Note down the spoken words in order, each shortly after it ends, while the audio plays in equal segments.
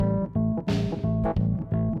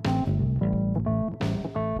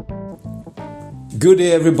Good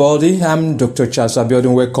day, everybody. I'm Dr. Charles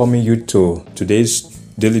Abiodun, welcoming you to today's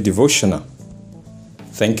Daily Devotional.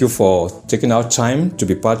 Thank you for taking our time to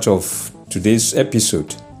be part of today's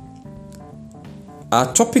episode.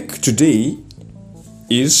 Our topic today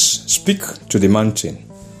is Speak to the Mountain.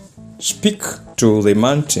 Speak to the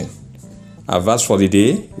mountain. Our verse for the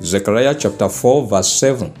day is Zechariah chapter 4, verse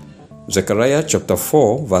 7. Zechariah chapter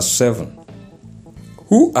 4, verse 7.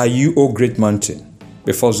 Who are you, O great mountain?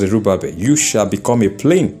 Before Zerubbabel, you shall become a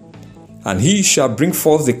plain, and he shall bring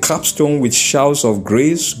forth the capstone with shouts of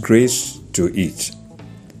grace, grace to it.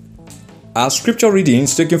 Our scripture reading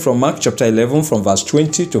is taken from Mark chapter 11 from verse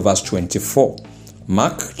 20 to verse 24.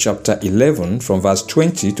 Mark chapter 11 from verse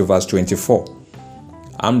 20 to verse 24.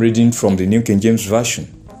 I'm reading from the New King James Version.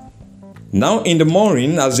 Now in the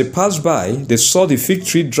morning, as they passed by, they saw the fig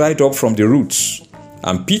tree dried up from the roots.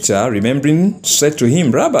 And Peter, remembering, said to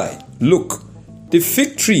him, Rabbi, look, the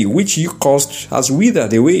fig tree which you cursed has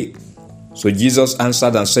withered away. So Jesus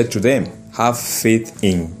answered and said to them, have faith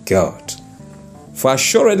in God. For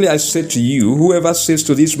assuredly I say to you, whoever says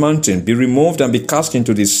to this mountain, be removed and be cast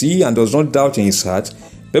into the sea, and does not doubt in his heart,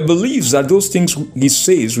 but believes that those things he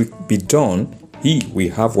says will be done, he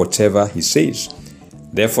will have whatever he says.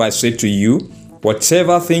 Therefore I say to you,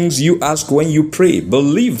 whatever things you ask when you pray,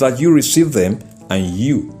 believe that you receive them, and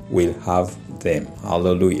you will have them.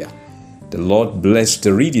 Hallelujah. The Lord bless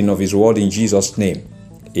the reading of His word in Jesus' name.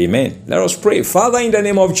 Amen. Let us pray. Father, in the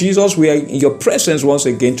name of Jesus, we are in your presence once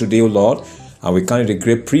again today, O Lord, and we count it a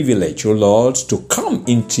great privilege, O Lord, to come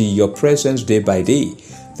into your presence day by day.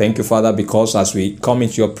 Thank you, Father, because as we come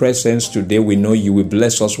into your presence today, we know you will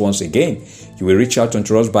bless us once again. You will reach out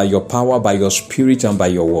unto us by your power, by your spirit, and by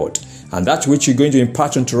your word. And that which you're going to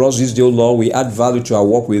impart unto us this day, O Lord, we add value to our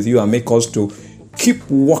walk with you and make us to keep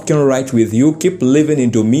walking right with you, keep living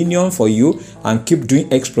in dominion for you, and keep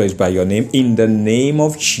doing exploits by your name, in the name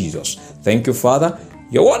of Jesus. Thank you, Father.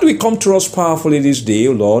 Your word will come to us powerfully this day,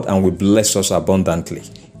 O Lord, and will bless us abundantly.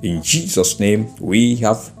 In Jesus' name we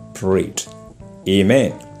have prayed.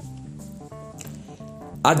 Amen.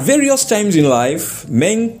 At various times in life,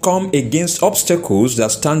 men come against obstacles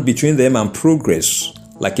that stand between them and progress,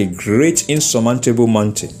 like a great insurmountable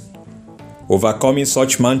mountain. Overcoming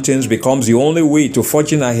such mountains becomes the only way to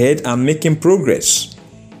forging ahead and making progress.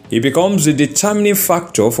 It becomes the determining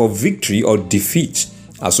factor for victory or defeat,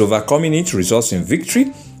 as overcoming it results in victory,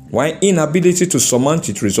 while inability to surmount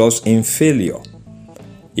it results in failure.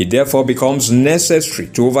 It therefore becomes necessary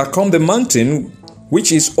to overcome the mountain,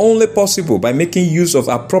 which is only possible by making use of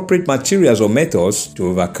appropriate materials or methods to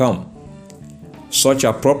overcome. Such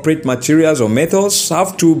appropriate materials or methods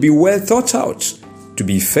have to be well thought out to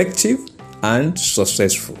be effective and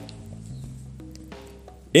successful.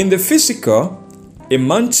 In the physical, a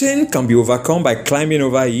mountain can be overcome by climbing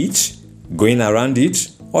over it, going around it,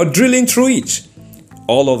 or drilling through it.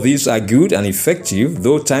 All of these are good and effective,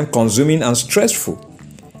 though time-consuming and stressful.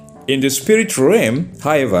 In the spirit realm,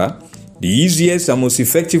 however, the easiest and most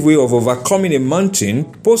effective way of overcoming a mountain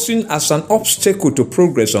posing as an obstacle to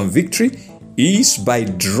progress and victory is by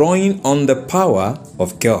drawing on the power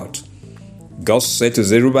of God. God said to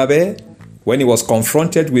Zerubbabel, when he was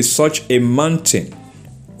confronted with such a mountain,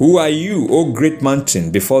 who are you, O great mountain,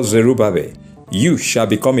 before Zerubbabel? You shall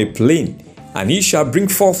become a plain, and he shall bring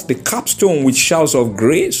forth the capstone with shouts of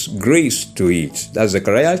grace, grace to it. That's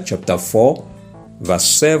Zechariah chapter 4, verse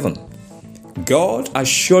 7. God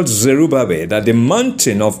assured Zerubbabel that the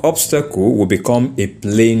mountain of obstacle will become a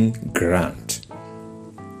plain ground.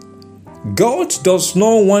 God does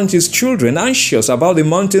not want his children anxious about the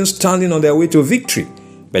mountain standing on their way to victory,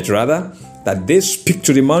 but rather that they speak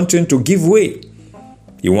to the mountain to give way.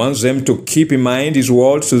 He wants them to keep in mind his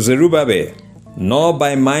words to Zerubbabel, not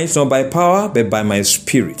by might nor by power, but by my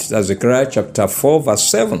spirit. That's Zechariah chapter 4, verse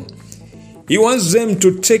 7. He wants them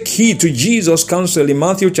to take heed to Jesus' counsel in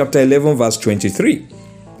Matthew chapter 11, verse 23.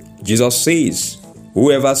 Jesus says,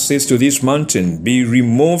 whoever says to this mountain, be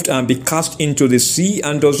removed and be cast into the sea,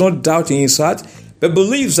 and does not doubt in his heart, but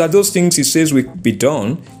believes that those things he says will be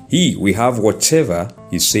done, he will have whatever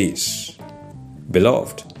he says.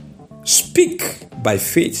 Beloved, speak by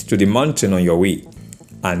faith to the mountain on your way,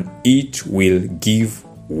 and it will give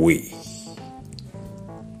way.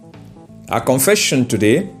 Our confession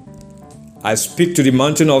today: I speak to the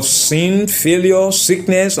mountain of sin, failure,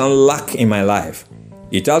 sickness, and lack in my life.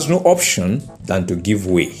 It has no option than to give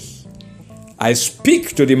way. I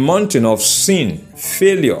speak to the mountain of sin,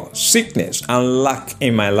 failure, sickness, and lack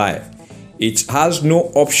in my life. It has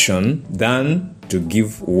no option than to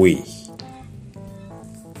give way.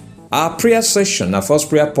 Our prayer session, our first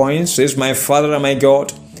prayer point says, my Father and my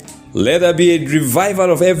God, Let there be a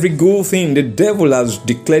revival of every good thing the devil has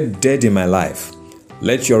declared dead in my life.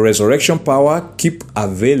 Let your resurrection power keep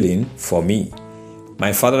availing for me.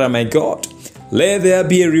 My Father and my God, let there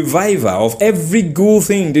be a revival of every good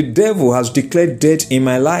thing the devil has declared dead in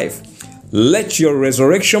my life. Let your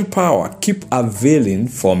resurrection power keep availing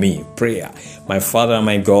for me. Prayer. My Father and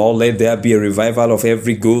my God, let there be a revival of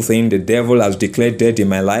every good thing the devil has declared dead in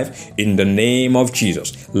my life in the name of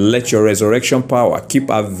Jesus. Let your resurrection power keep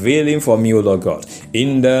availing for me, O Lord God,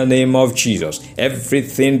 in the name of Jesus.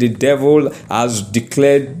 Everything the devil has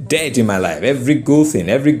declared dead in my life, every good thing,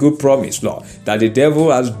 every good promise, Lord, that the devil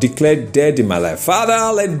has declared dead in my life.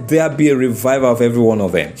 Father, let there be a revival of every one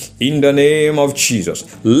of them in the name of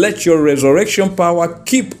Jesus. Let your resurrection power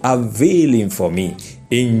keep availing for me.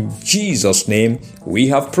 In Jesus' name, we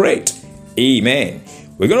have prayed. Amen.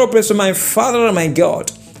 We're going to pray to my Father and my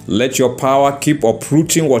God. Let your power keep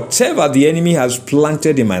uprooting whatever the enemy has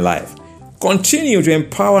planted in my life. Continue to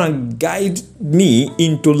empower and guide me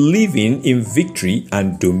into living in victory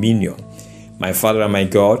and dominion. My Father and my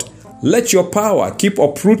God, let your power keep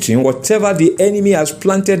uprooting whatever the enemy has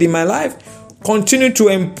planted in my life. Continue to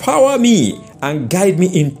empower me and guide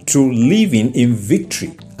me into living in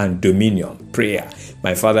victory and dominion. Prayer.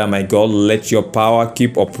 My Father and my God, let your power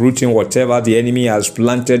keep uprooting whatever the enemy has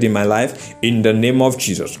planted in my life in the name of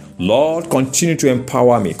Jesus. Lord, continue to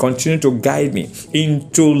empower me, continue to guide me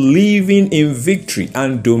into living in victory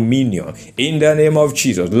and dominion in the name of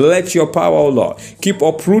Jesus. Let your power, O Lord, keep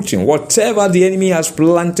uprooting whatever the enemy has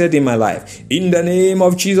planted in my life. In the name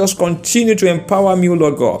of Jesus, continue to empower me, O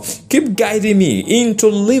Lord God. Keep guiding me into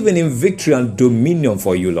living in victory and dominion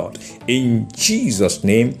for you, Lord. In Jesus'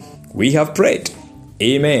 name, we have prayed.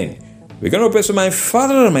 Amen. We're going to pray to my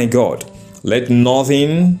Father and my God. Let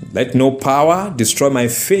no power destroy my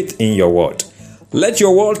faith in your word. Let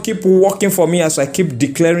your word keep working for me as I keep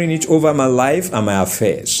declaring it over my life and my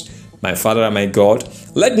affairs. My Father and my God,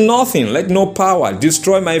 let no power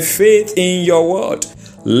destroy my faith in your word.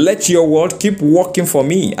 Let your word keep working for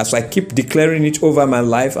me as I keep declaring it over my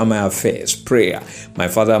life and my affairs. Prayer. My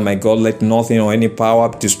Father and my God, let nothing or any power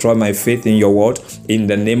destroy my faith in your word in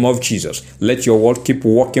the name of Jesus. Let your word keep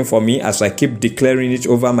working for me as I keep declaring it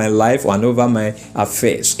over my life and over my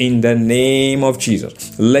affairs in the name of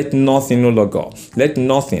Jesus. Let nothing, O Lord God, let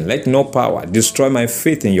no power destroy my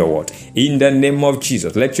faith in your word in the name of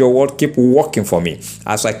Jesus. Let your word keep working for me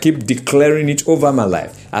as I keep declaring it over my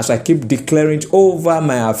life, as I keep declaring it over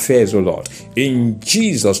my affairs, O Lord. In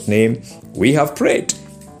Jesus' name, we have prayed.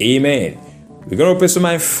 Amen. We're going to pray to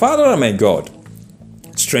my Father and my God.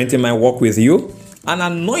 Strengthen my walk with you and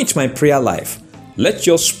anoint my prayer life. Let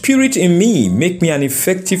your spirit in me make me an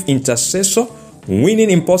effective intercessor, winning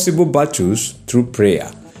impossible battles through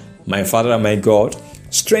prayer. My Father and my God,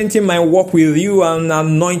 strengthen my walk with you and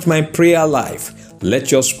anoint my prayer life.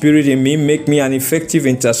 Let your spirit in me make me an effective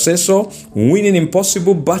intercessor, winning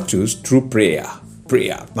impossible battles through prayer.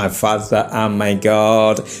 My Father and my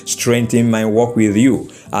God, strengthen my walk with you.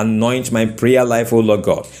 Anoint my prayer life, O Lord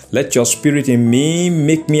God. Let your spirit in me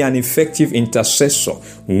make me an effective intercessor,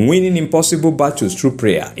 winning impossible battles through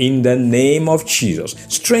prayer. In the name of Jesus,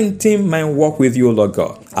 strengthen my walk with you, O Lord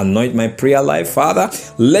God. Anoint my prayer life, Father.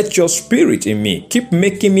 Let your spirit in me keep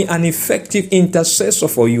making me an effective intercessor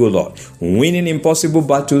for you, O Lord, winning impossible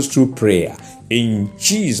battles through prayer. In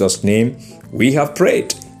Jesus' name, we have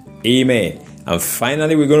prayed. Amen. And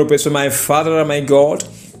finally, we're going to pray to my Father and my God.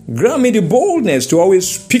 Grant me the boldness to always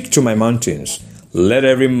speak to my mountains. Let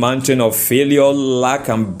every mountain of failure, lack,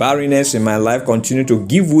 and barrenness in my life continue to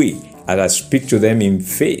give way as I speak to them in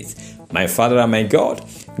faith. My Father and my God,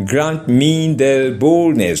 grant me the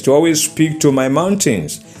boldness to always speak to my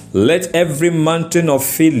mountains. Let every mountain of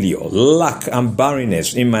failure, lack, and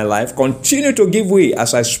barrenness in my life continue to give way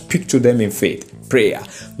as I speak to them in faith. Prayer.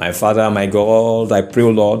 My Father and my God, I pray, O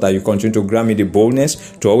Lord, that you continue to grant me the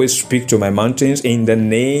boldness to always speak to my mountains in the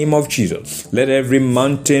name of Jesus. Let every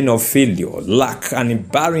mountain of failure, lack,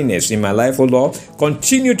 and barrenness in my life, O Lord,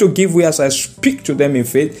 continue to give way as I speak to them in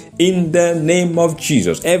faith in the name of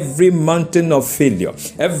Jesus. Every mountain of failure,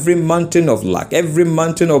 every mountain of lack, every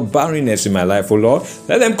mountain of barrenness in my life, O Lord,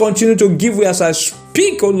 let them continue to give way as I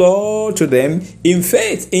speak, O Lord, to them in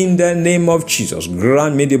faith in the name of Jesus.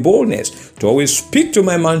 Grant me the boldness to always speak to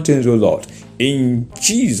my mountains, O Lord. In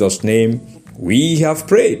Jesus' name, we have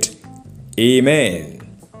prayed. Amen.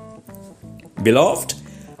 Beloved,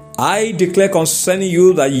 I declare concerning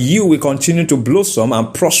you that you will continue to blossom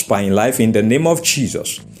and prosper in life in the name of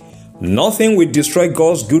Jesus. Nothing will destroy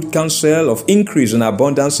God's good counsel of increase and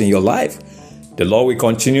abundance in your life. The Lord will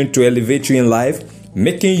continue to elevate you in life,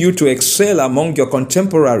 making you to excel among your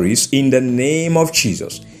contemporaries in the name of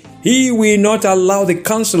Jesus. He will not allow the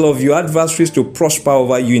counsel of your adversaries to prosper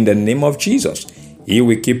over you in the name of Jesus. He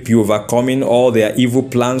will keep you overcoming all their evil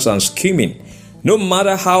plans and scheming. No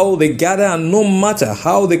matter how they gather and no matter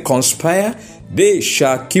how they conspire, they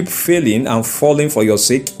shall keep failing and falling for your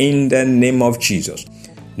sake in the name of Jesus.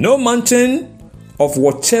 No mountain of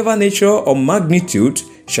whatever nature or magnitude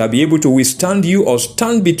shall be able to withstand you or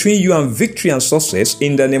stand between you and victory and success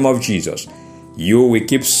in the name of Jesus. You will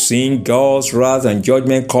keep seeing God's wrath and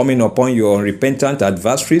judgment coming upon your unrepentant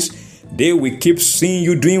adversaries. They will keep seeing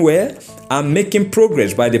you doing well and making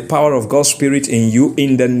progress by the power of God's Spirit in you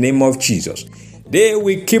in the name of Jesus. They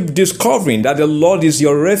will keep discovering that the Lord is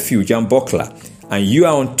your refuge and buckler, and you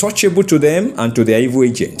are untouchable to them and to their evil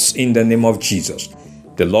agents in the name of Jesus.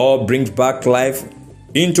 The Lord brings back life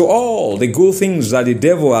into all the good things that the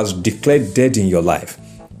devil has declared dead in your life.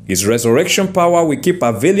 His resurrection power will keep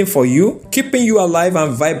availing for you, keeping you alive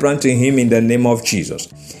and vibrant in Him in the name of Jesus.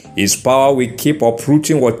 His power will keep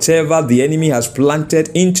uprooting whatever the enemy has planted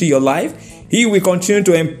into your life. He will continue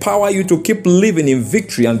to empower you to keep living in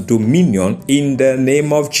victory and dominion in the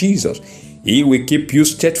name of Jesus. He will keep you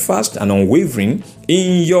steadfast and unwavering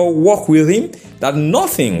in your walk with Him, that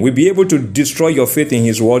nothing will be able to destroy your faith in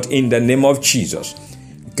His word in the name of Jesus.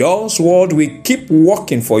 God's word will keep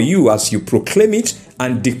working for you as you proclaim it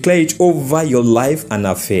and declare it over your life and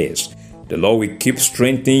affairs. The Lord will keep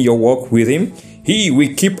strengthening your walk with Him. He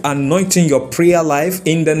will keep anointing your prayer life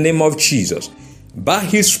in the name of Jesus. By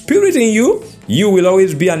His Spirit in you, you will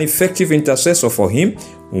always be an effective intercessor for Him,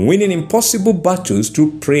 winning impossible battles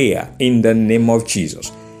through prayer in the name of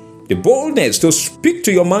Jesus. The boldness to speak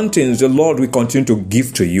to your mountains, the Lord will continue to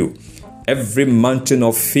give to you. Every mountain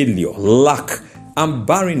of failure, lack, and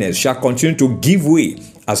barrenness shall continue to give way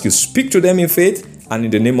as you speak to them in faith and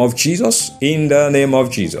in the name of Jesus, in the name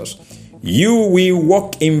of Jesus. You will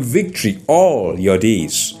walk in victory all your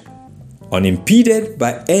days, unimpeded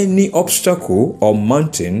by any obstacle or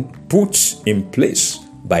mountain put in place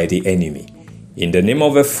by the enemy. In the name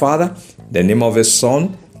of the Father, the name of the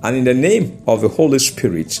Son, and in the name of the Holy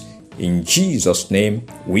Spirit, in Jesus' name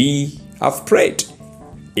we have prayed.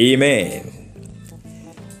 Amen.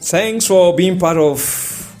 Thanks for being part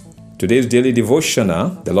of today's daily devotional.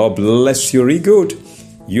 The Lord bless you really good.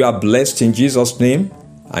 You are blessed in Jesus' name,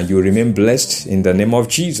 and you remain blessed in the name of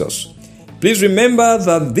Jesus. Please remember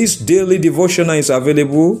that this daily devotional is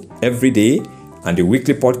available every day, and the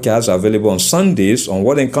weekly podcasts are available on Sundays on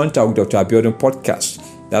Word Encounter with Dr. Abiodun podcast.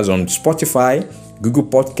 That's on Spotify, Google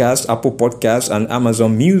Podcasts, Apple Podcasts, and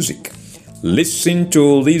Amazon Music. Listen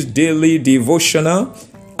to this daily devotional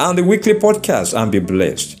and the weekly podcast and be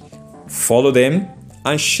blessed. Follow them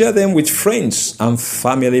and share them with friends and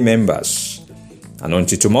family members. And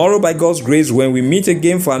until tomorrow, by God's grace, when we meet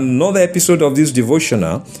again for another episode of this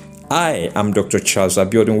devotional, I am Dr. Charles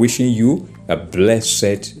Abiodun wishing you a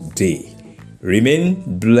blessed day.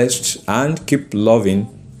 Remain blessed and keep loving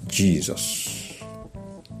Jesus.